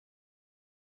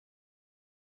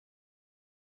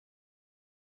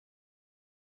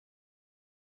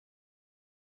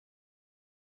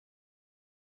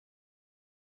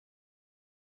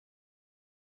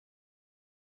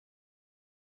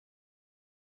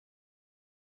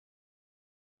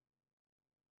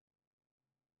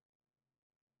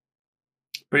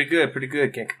Pretty good, pretty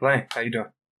good. Can't complain. How you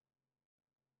doing?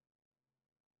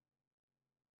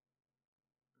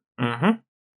 Mm-hmm.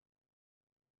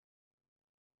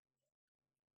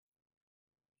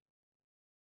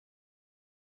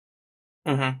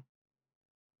 Mm-hmm.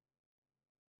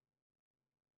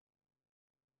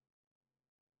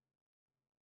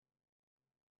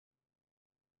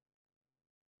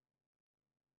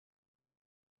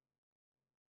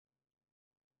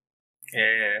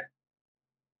 Yeah.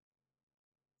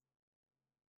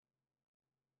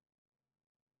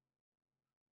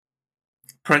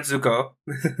 Prince Zuko.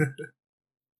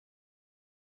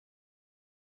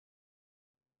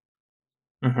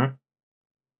 Mm-hmm.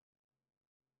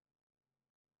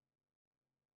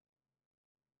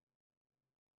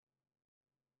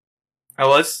 I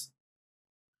was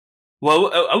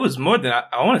well. I was more than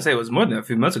I want to say it was more than a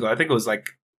few months ago. I think it was like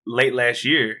late last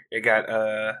year. It got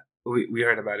we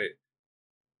heard about it.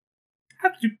 How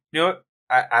did you know what?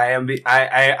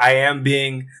 I am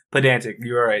being pedantic.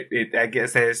 You're right. I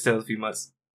guess that is still a few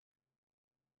months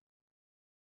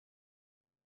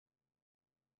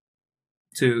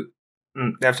to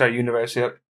Avatar Universe.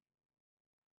 Yep.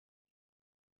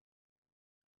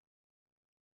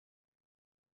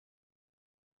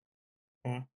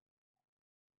 Mm.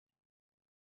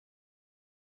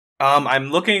 I'm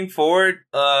looking forward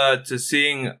to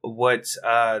seeing what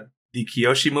the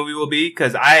Kiyoshi movie will be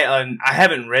because I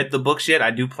haven't read the books yet.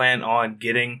 I do plan on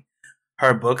getting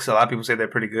her books. A lot of people say they're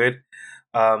pretty good.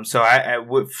 So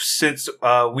since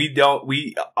we don't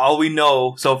we all we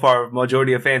know so far,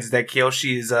 majority of fans is that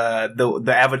Kyoshi is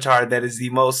the avatar that is the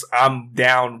most. I'm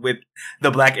down with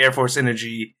the Black Air Force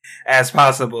energy as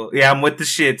possible. Yeah, I'm with the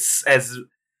shits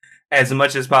as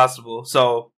much as possible.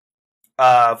 So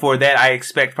for that, I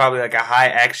expect probably like a high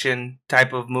action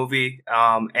type of movie,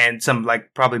 and some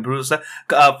like probably brutal stuff.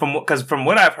 From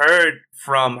what I've heard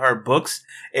from her books,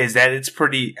 is that it's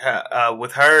pretty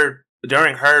with her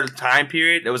during her time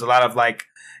period. There was a lot of like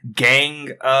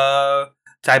gang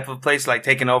type of place, like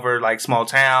taking over like small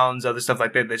towns, other stuff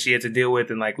like that that she had to deal with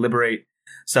and like liberate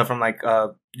stuff from like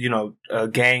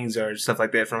gangs or stuff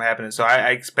like that from happening. So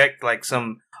I expect like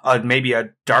some maybe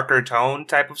a darker tone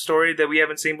type of story that we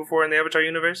haven't seen before in the Avatar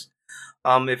universe.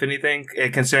 If anything,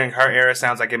 considering her era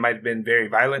sounds like it might have been very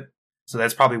violent, so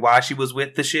that's probably why she was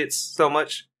with the shits so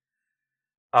much.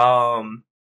 Um,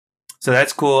 so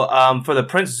that's cool. For the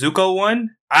Prince Zuko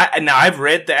one, I've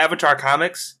read the Avatar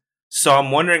comics, so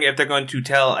I'm wondering if they're going to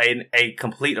tell a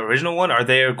complete original one, or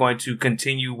they are going to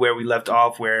continue where we left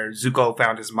off, where Zuko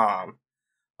found his mom.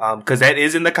 Because that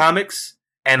is in the comics,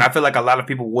 and I feel like a lot of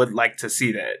people would like to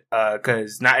see that.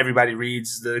 Because not everybody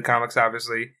reads the comics,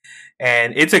 obviously,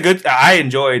 and it's a good. I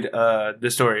enjoyed the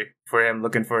story for him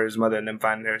looking for his mother and then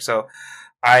finding her. So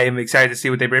I am excited to see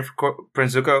what they bring for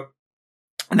Prince Zuko.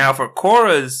 Now for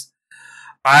Korra's,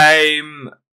 I'm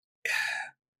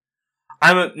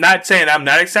I'm not saying I'm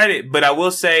not excited, but I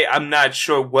will say I'm not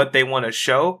sure what they want to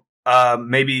show.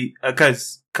 Maybe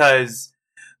because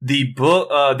the book,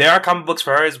 there are comic books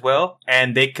for her as well,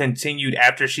 and they continued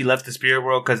after she left the spirit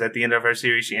world. Because at the end of her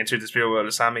series, she entered the spirit world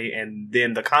of Sami, and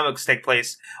then the comics take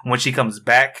place when she comes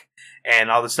back,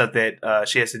 and all the stuff that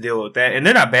she has to deal with that. And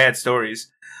they're not bad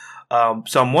stories.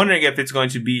 So I'm wondering if it's going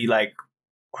to be like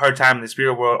her time in the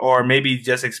spirit world, or maybe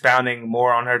just expounding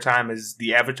more on her time as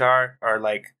the Avatar, or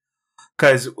like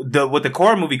because the what the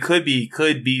core movie could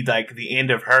be like the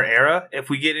end of her era if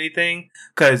we get anything.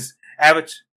 Because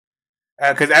Avatar,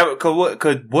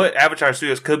 what Avatar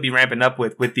Studios could be ramping up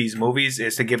with these movies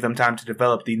is to give them time to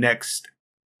develop the next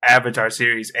Avatar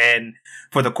series, and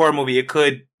for the core movie, it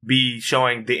could be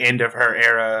showing the end of her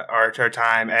era or her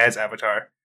time as Avatar.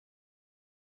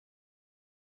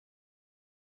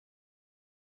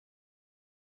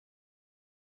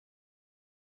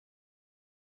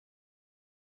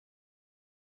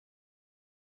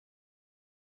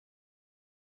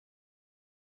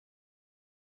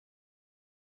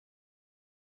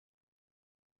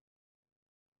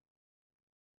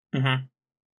 Mm-hmm.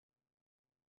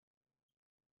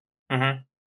 Mm-hmm.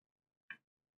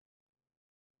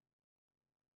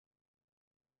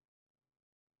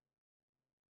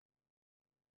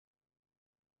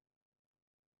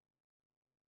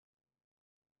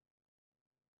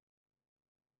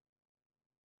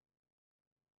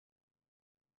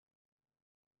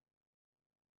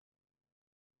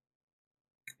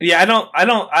 Yeah,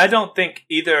 I don't think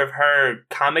either of her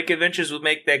comic adventures would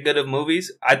make that good of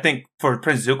movies. I think for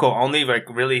Prince Zuko only, like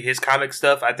really his comic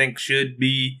stuff, I think should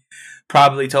be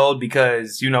probably told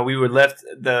because we were left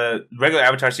the regular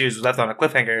Avatar series was left on a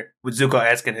cliffhanger with Zuko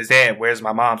asking his dad, "Where's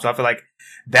my mom?" So I feel like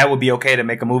that would be okay to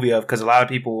make a movie of because a lot of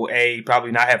people a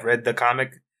probably not have read the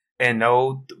comic and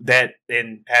know that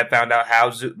and have found out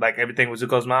how like everything with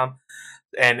Zuko's mom,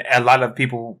 and a lot of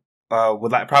people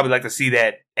would probably like to see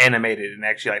that animated and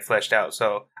actually like fleshed out.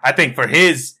 So I think for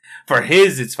his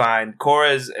it's fine.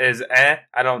 Korra's is I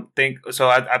don't think so.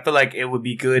 I feel like it would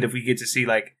be good if we get to see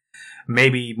like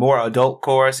maybe more adult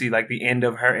Korra, see like the end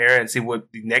of her era, and see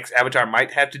what the next Avatar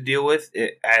might have to deal with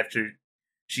after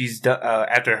she's done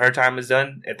after her time is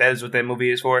done. If that is what that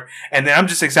movie is for, and then I'm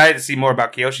just excited to see more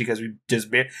about Kyoshi because we just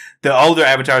the older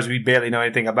avatars we barely know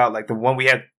anything about. Like the one we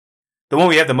have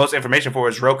the most information for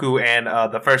is Roku and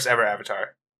the first ever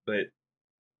Avatar. But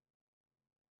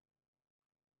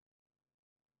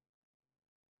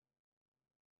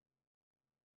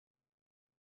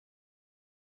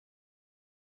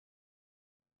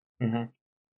mm-hmm.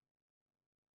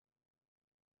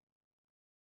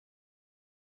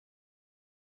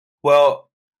 Well,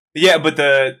 yeah, but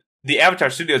the Avatar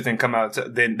Studios didn't come out.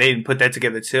 Then they didn't put that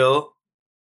together till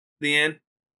the end.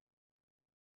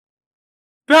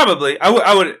 Probably, I would.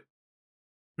 I would.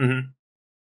 Mm-hmm.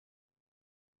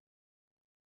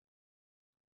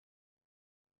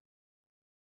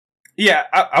 Yeah,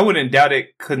 I wouldn't doubt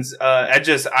it. Cause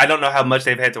I don't know how much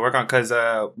they've had to work on. Cause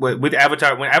with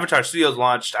Avatar, when Avatar Studios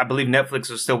launched, I believe Netflix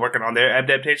was still working on their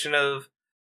adaptation of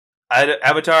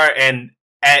Avatar, and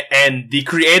the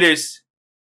creators,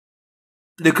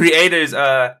 the creators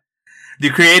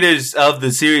of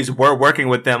the series were working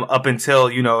with them up until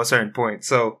a certain point.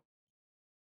 So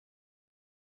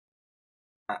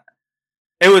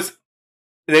it was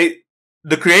they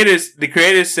the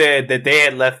creators said that they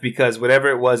had left because whatever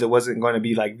it wasn't going to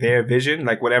be like their vision.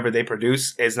 Like whatever they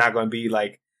produce is not going to be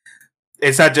like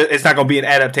it's not going to be an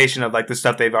adaptation of like the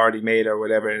stuff they've already made or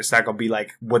whatever. It's not going to be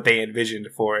like what they envisioned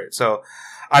for it. So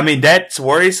I mean that's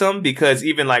worrisome because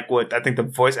even like what I think the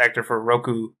voice actor for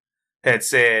Roku had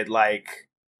said, like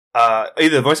either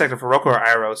the voice actor for Roku or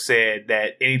Iroh said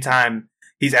that anytime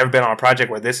he's ever been on a project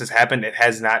where this has happened, it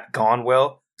has not gone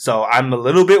well. So I'm a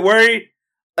little bit worried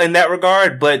in that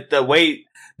regard. But the way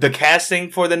the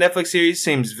casting for the Netflix series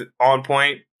seems on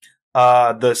point.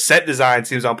 The set design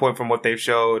seems on point from what they've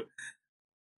showed.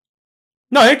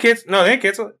 No, they can't. No, they ain't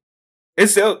canceled.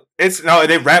 It's still. It's no.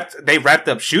 They wrapped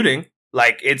up shooting.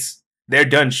 Like they're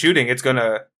done shooting. It's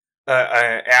gonna.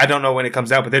 I don't know when it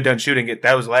comes out, but they're done shooting it.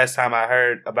 That was the last time I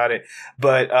heard about it.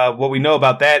 But what we know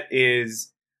about that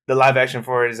is the live action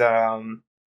for it is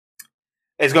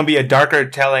it's going to be a darker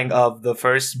telling of the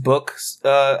first book's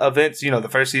events. The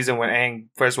first season when Aang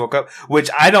first woke up, which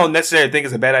I don't necessarily think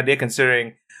is a bad idea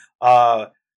considering. Uh,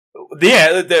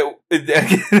 yeah,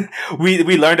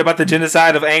 we learned about the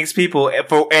genocide of Aang's people,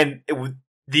 and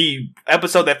the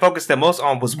episode that focused the most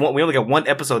on was one. We only got one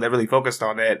episode that really focused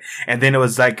on that, and then it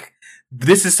was like,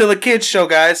 this is still a kids show,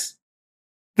 guys.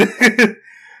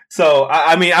 So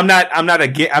I mean, I'm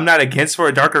not against for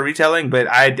a darker retelling, but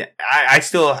I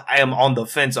still I am on the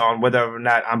fence on whether or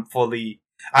not I'm fully.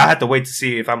 I have to wait to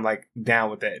see if I'm like down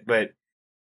with that. But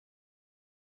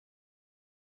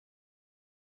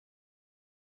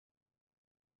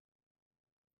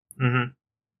mhm.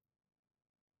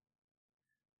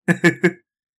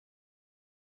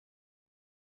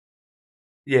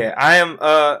 Yeah, I am.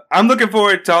 I'm looking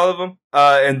forward to all of them.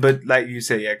 And but like you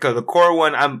said, yeah, because the core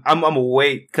one, I'm gonna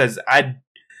wait because I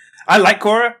like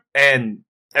Korra and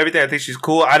everything. I think she's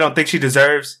cool. I don't think she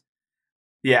deserves.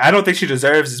 Yeah, I don't think she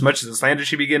deserves as much as the slander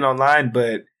she be getting online.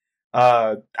 But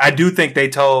I do think they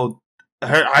told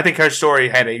her. I think her story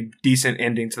had a decent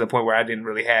ending to the point where I didn't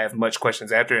really have much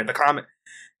questions after. In the comic,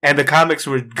 and the comics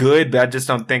were good, but I just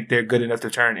don't think they're good enough to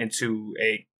turn into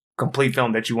a complete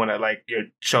film that you want to like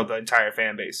show the entire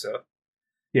fan base. So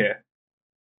yeah.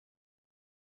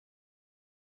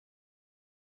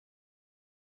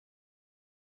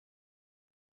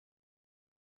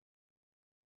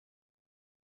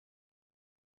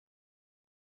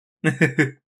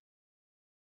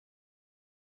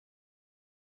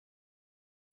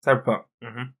 Cyberpunk.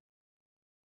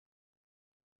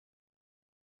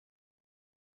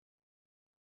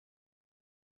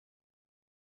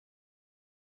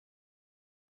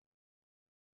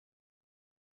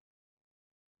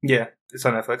 Yeah, it's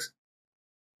on Netflix.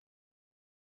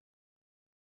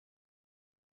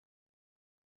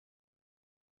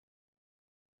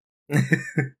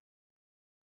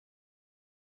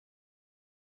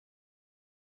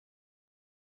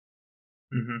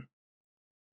 hmm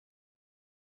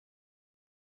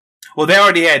Well, they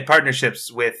already had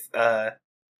partnerships with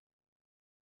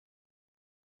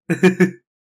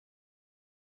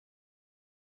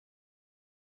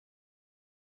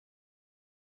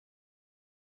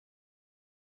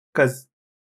because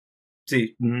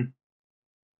see,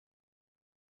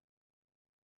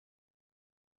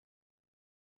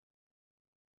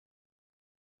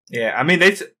 Yeah, I mean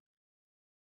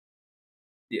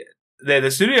yeah,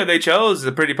 the studio they chose is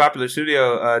a pretty popular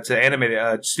studio to animate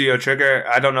it. Studio Trigger.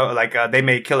 I don't know, like they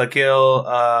made Kill a Kill.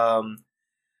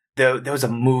 There was a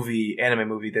movie, anime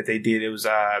movie that they did. It was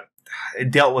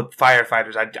it dealt with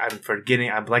firefighters. I'm forgetting.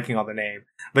 I'm blanking on the name,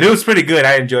 but it was pretty good.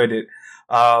 I enjoyed it.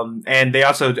 And they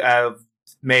also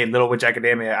made Little Witch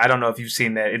Academia. I don't know if you've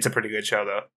seen that. It's a pretty good show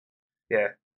though. Yeah.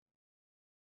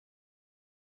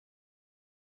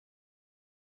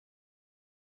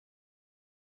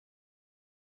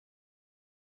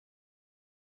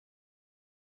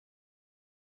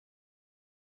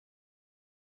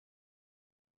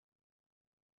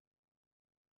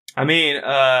 I mean,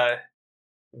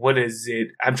 what is it?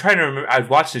 I'm trying to remember. I've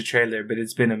watched the trailer, but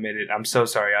it's been a minute. I'm so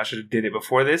sorry. I should have did it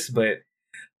before this, but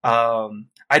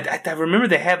I remember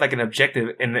they had like an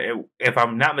objective, and if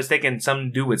I'm not mistaken, something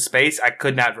to do with space. I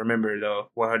could not remember though,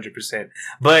 100%.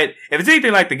 But if it's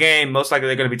anything like the game, most likely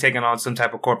they're going to be taking on some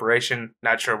type of corporation.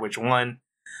 Not sure which one.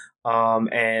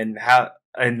 And how,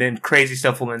 and then crazy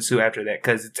stuff will ensue after that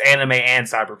because it's anime and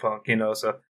cyberpunk, you know.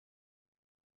 So,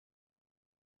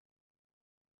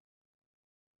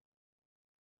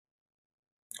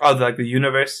 oh, like the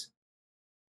universe.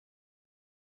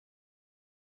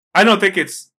 I don't think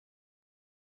it's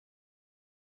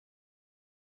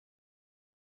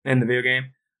in the video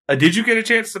game. Did you get a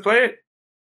chance to play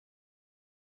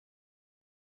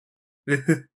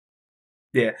it?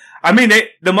 Yeah, I mean,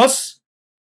 the most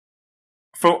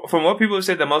from what people have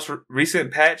said, the most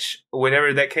recent patch,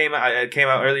 whenever that came out, it came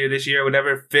out earlier this year.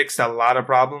 Whatever fixed a lot of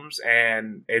problems,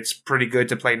 and it's pretty good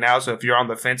to play now. So if you're on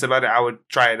the fence about it, I would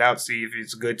try it out, see if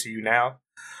it's good to you now.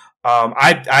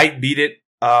 I beat it.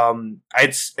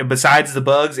 It's besides the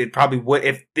bugs, it probably would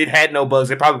if it had no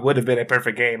bugs, it probably would have been a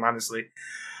perfect game, honestly.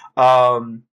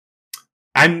 Um,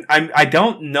 I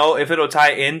don't know if it'll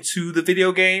tie into the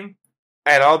video game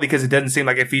at all because it doesn't seem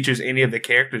like it features any of the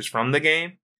characters from the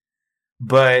game.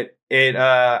 But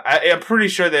I'm pretty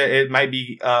sure that it might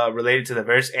be related to the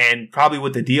verse, and probably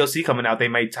with the DLC coming out, they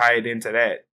might tie it into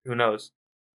that. Who knows?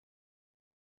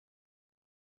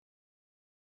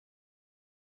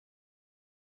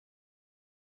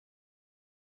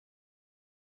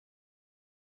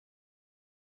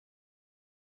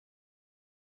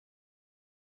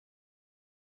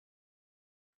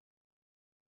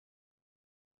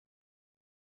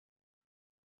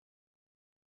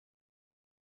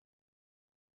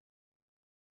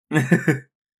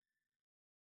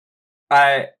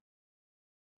 I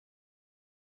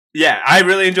Yeah, I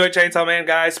really enjoyed Chainsaw Man,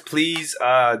 guys. Please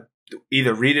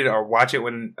either read it or watch it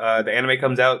when the anime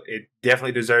comes out. It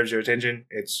definitely deserves your attention.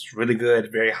 It's really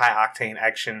good, very high octane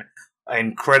action,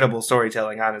 incredible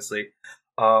storytelling. Honestly,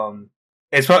 um,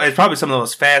 it's probably some of the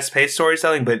most fast paced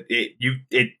storytelling, but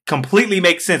it completely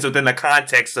makes sense within the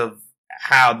context of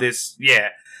how this. Yeah,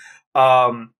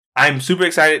 I'm super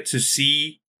excited to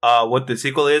see what the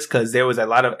sequel is because there was a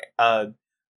lot of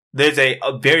there's a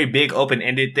very big open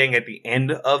ended thing at the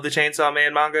end of the Chainsaw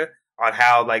Man manga on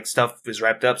how like stuff is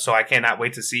wrapped up. So I cannot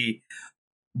wait to see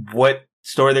what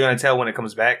story they're going to tell when it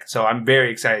comes back. So I'm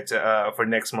very excited to for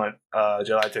next month,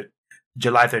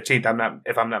 July 13th. I'm not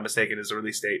if I'm not mistaken is the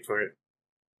release date for it.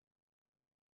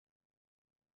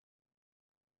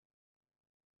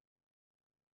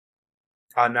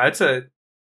 No, it's a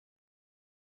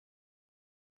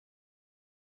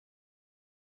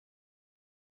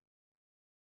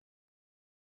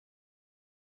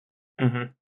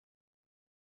mhm.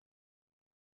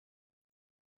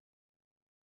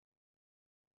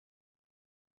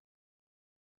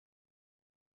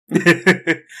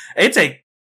 it's a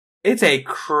it's a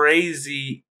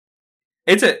crazy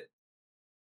it's a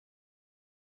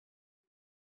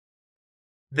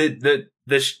the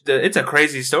it's a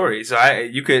crazy story. So I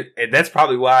you could and that's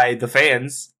probably why the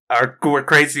fans are were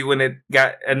crazy when it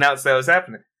got announced that was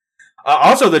happening.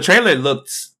 Also, the trailer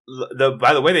looks the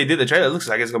by the way they did the trailer, it looks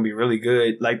like it's gonna be really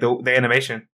good. Like the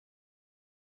animation.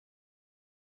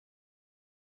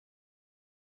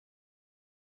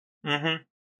 Mm-hmm.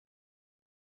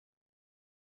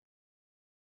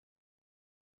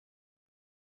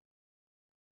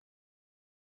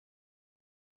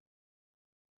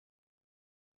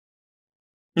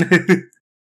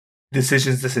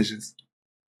 Decisions.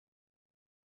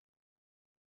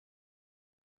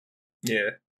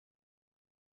 Yeah,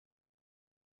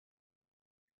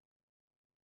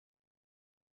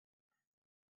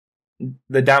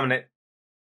 the dominant.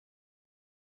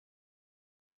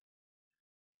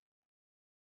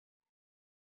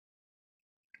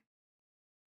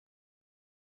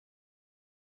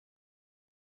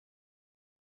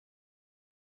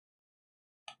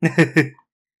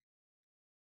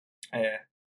 Yeah,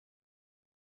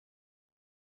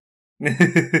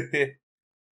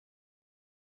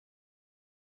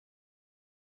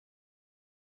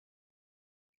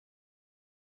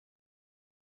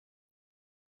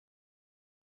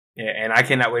 Yeah, and I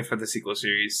cannot wait for the sequel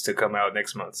series to come out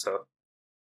next month. So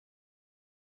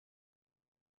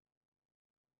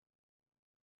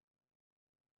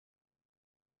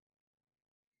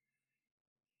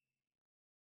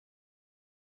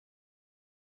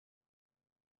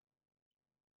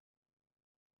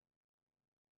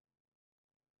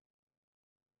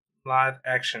live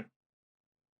action.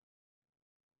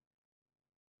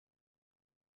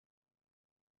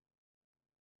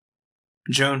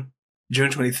 June. June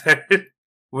 23rd.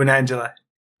 We're not in July.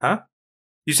 Huh?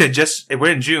 You said just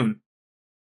we're in June.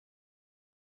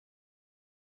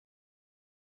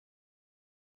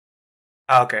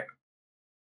 Oh, okay.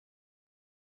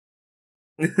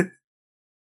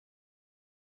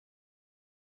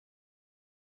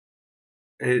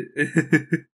 Is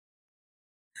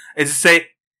it say?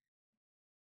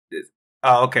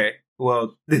 Oh, okay.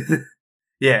 Well,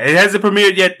 yeah, it hasn't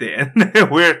premiered yet. Then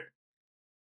we're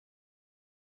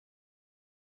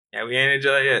yeah, we ain't in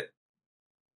July yet.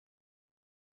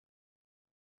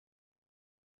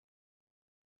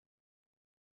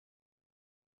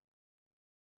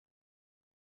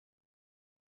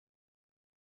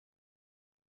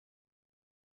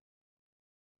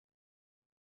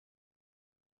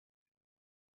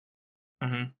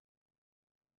 Hmm.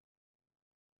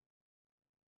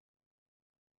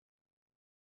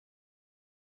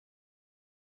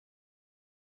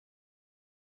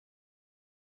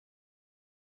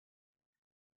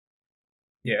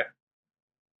 Yeah.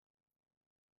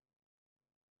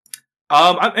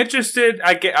 I'm interested.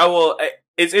 I get. I will.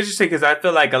 It's interesting because I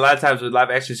feel like a lot of times with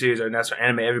live action series or not for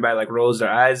anime, everybody like rolls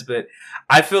their eyes, but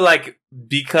I feel like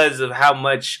because of how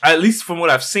much, at least from what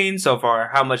I've seen so far,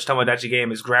 how much Tomodachi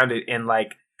game is grounded in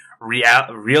like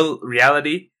real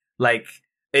reality. Like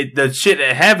the shit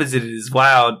that happens in it is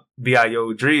wild beyond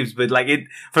your dreams, but like it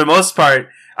for the most part,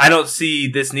 I don't see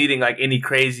this needing like any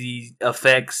crazy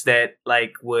effects that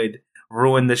like would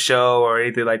ruin the show or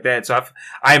anything like that. So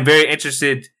I'm very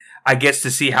interested, I guess, to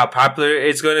see how popular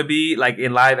it's going to be, like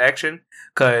in live action,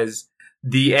 because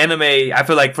the anime, I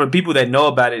feel like for people that know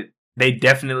about it, they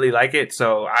definitely like it.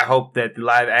 So I hope that the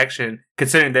live action,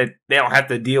 considering that they don't have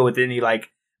to deal with any like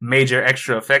major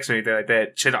extra effects or anything like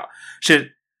that,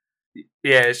 should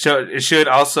yeah, it should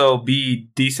also be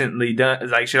decently done.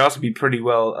 Like, should also be pretty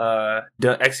well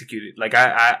executed. Like,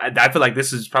 I feel like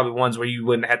this is probably ones where you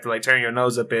wouldn't have to like turn your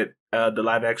nose up at the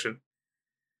live action.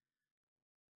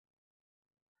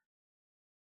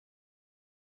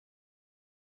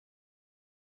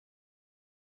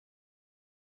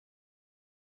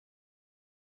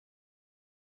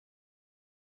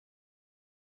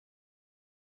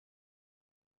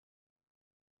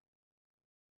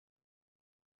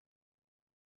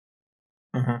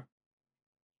 Hmm.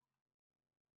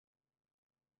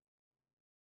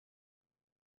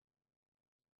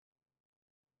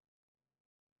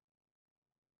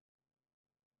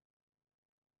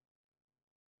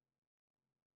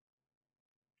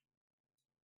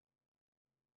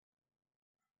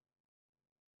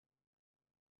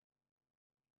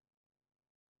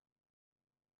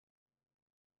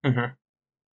 Hmm.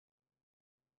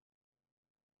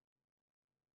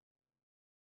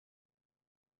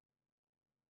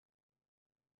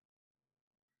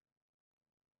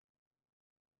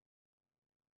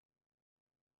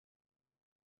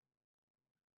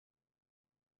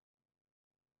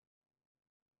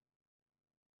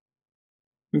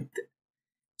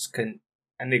 Just couldn't.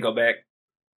 I need to go back.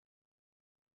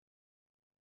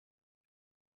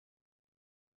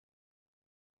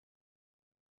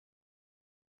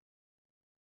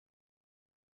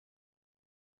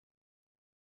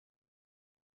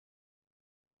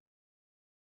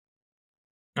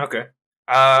 Okay.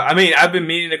 I mean, I've been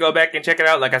meaning to go back and check it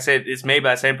out. Like I said, it's made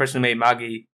by the same person who made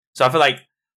Magi, so I feel like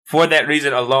for that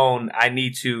reason alone, I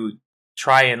need to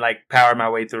try and like power my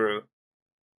way through.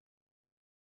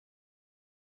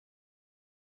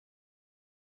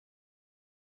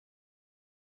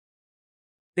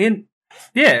 Then,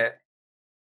 yeah.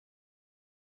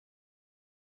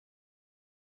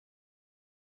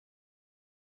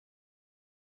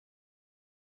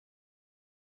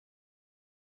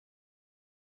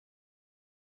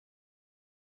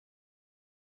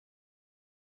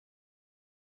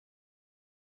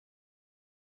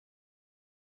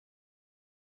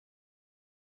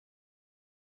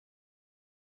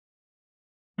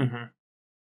 Hmm.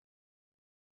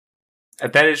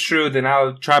 If that is true, then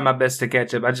I'll try my best to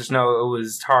catch up. I just know it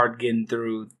was hard getting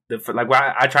through like when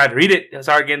I tried to read it. It was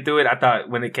hard getting through it. I thought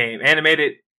when it came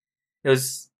animated, it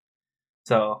was.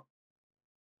 So,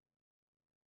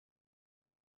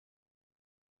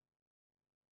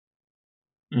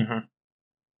 hmm.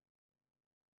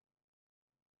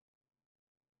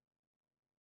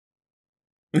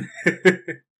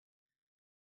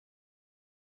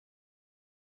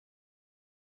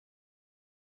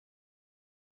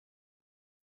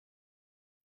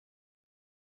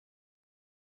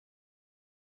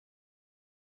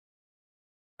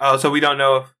 Oh, so we don't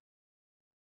know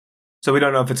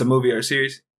if it's a movie or a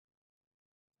series.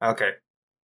 Okay.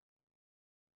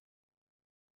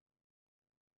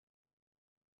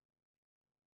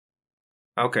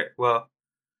 Okay. Well,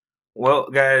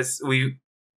 guys, we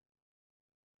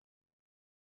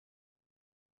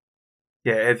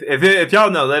yeah. If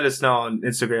y'all know, let us know on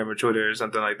Instagram or Twitter or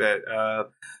something like that.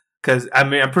 Because I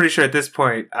mean, I'm pretty sure at this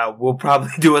point, we'll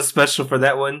probably do a special for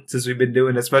that one since we've been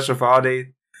doing a special for all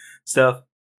day stuff.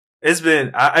 It's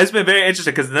been very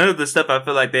interesting because none of the stuff I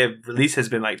feel like they've released has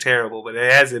been like terrible, but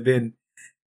it hasn't been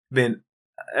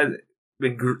uh,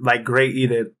 like great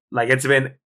either. Like it's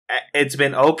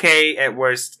been okay at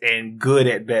worst and good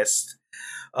at best.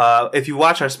 If you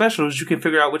watch our specials, you can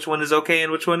figure out which one is okay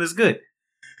and which one is good.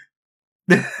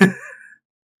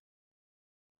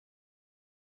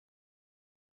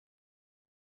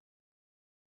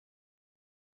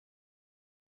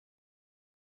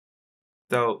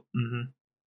 So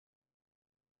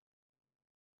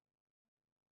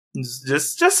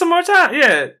just some more time,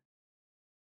 yeah.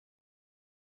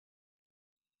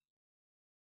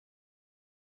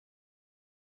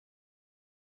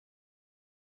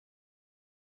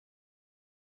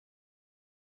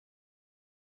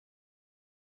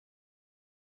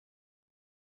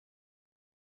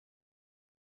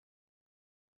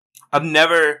 I've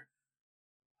never,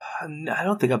 I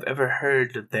don't think I've ever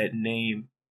heard of that name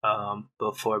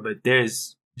before, but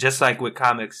there's just like with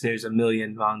comics, there's a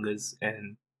million mangas,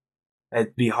 and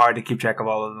it'd be hard to keep track of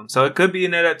all of them. So it could be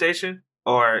an adaptation,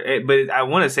 but I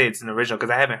want to say it's an original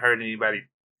because I haven't heard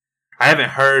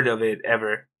of it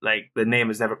ever. Like the name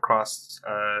has never crossed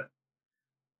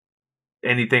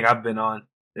anything I've been on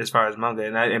as far as manga,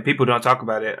 and people don't talk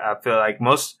about it. I feel like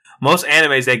most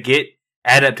animes that get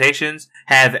adaptations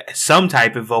have some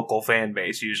type of vocal fan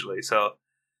base usually. So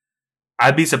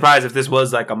I'd be surprised if this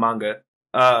was like a manga.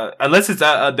 Unless it's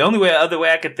the only other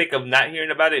way I could think of not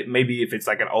hearing about it, maybe if it's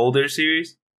like an older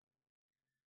series,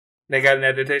 they got an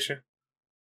adaptation.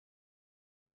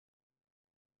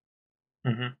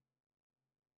 Hmm.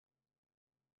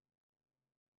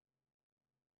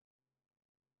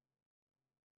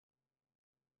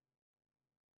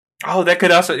 Oh, that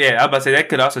could also, yeah, I was about to say that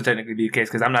could also technically be the case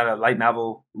because I'm not a light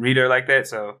novel reader like that,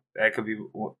 so that could be.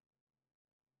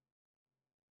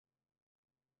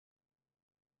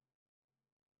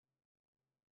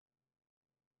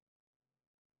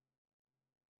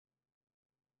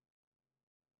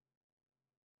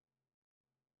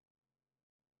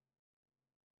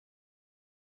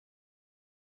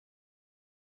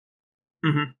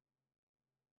 Hmm.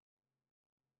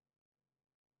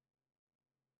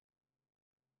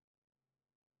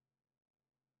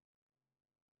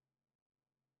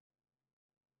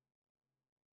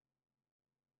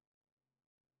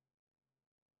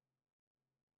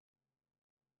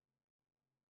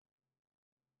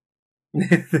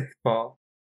 Fall,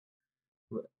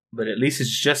 but at least it's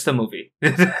just a movie.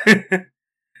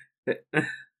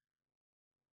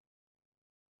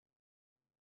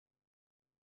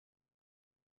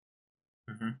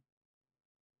 Hmm.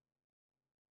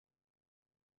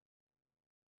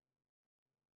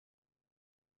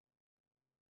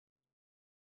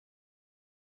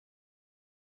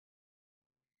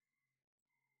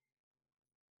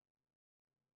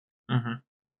 Hmm.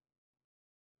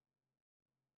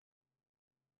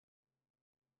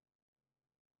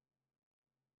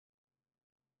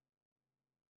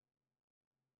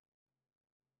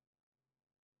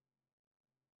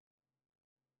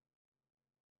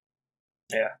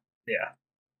 Yeah, yeah.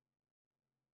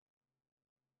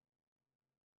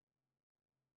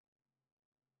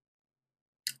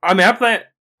 I mean, I plan.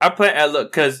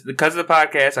 Look, because of the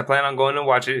podcast, I plan on going to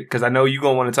watch it because I know you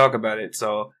gonna want to talk about it.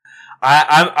 So,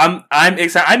 I'm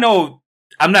excited. I know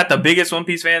I'm not the biggest One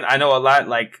Piece fan. I know a lot.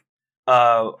 Like,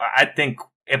 I think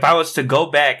if I was to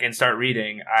go back and start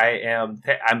reading,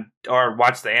 I'm or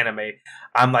watch the anime,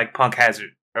 I'm like Punk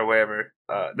Hazard or whatever.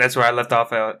 That's where I left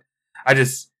off at. I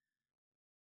just,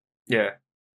 yeah.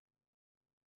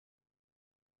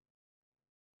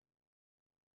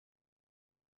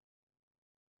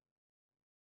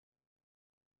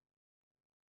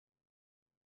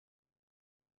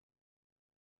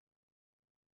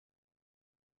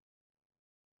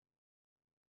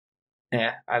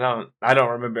 Yeah, I don't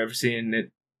remember ever seeing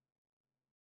it.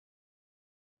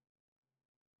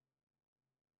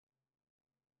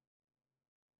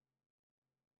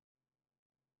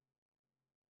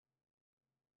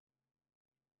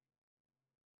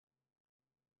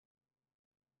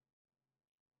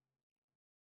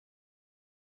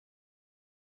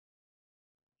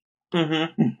 Hmm.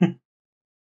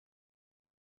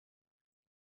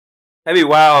 That'd be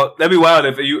wild. That'd be wild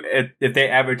if they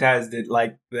advertised it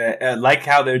like that, like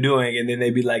how they're doing, and then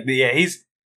they'd be like, "Yeah, he's,"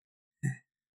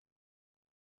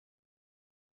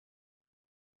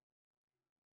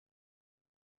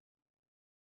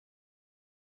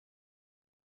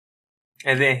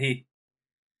 and then he.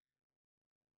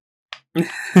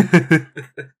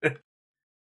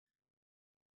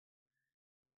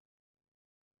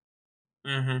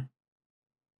 Hmm.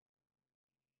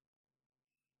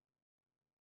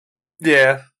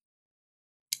 Yeah,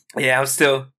 yeah. I'm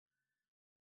still.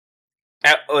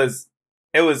 That was.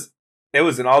 It was. It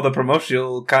was in all the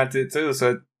promotional content too.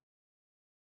 So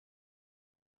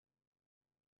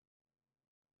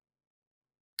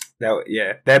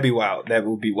yeah, that'd be wild. That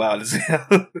would be wild as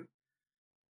hell.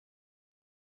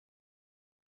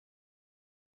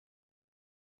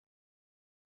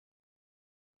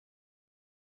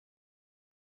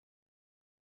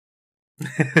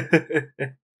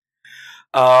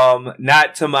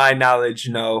 Not to my knowledge,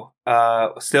 no.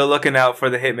 Still looking out for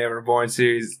the Hitman Reborn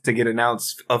series to get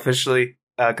announced officially.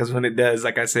 Because when it does,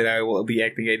 like I said, I will be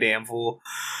acting a damn fool.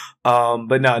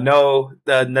 But no,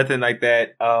 nothing like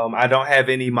that. I don't have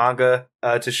any manga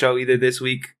to show either this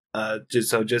week.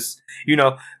 Just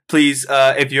please,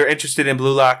 if you're interested in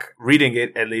Blue Lock, reading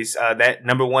it at least, that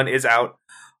number one is out.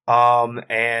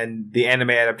 And the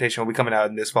anime adaptation will be coming out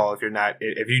in this fall. If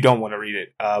you don't want to read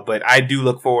it, but I do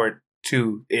look forward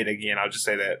to it again. I'll just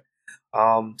say that.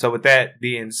 So with that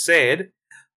being said,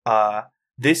 uh,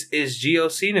 this is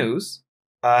GOC News.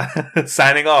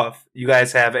 Signing off. You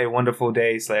guys have a wonderful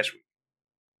day / week.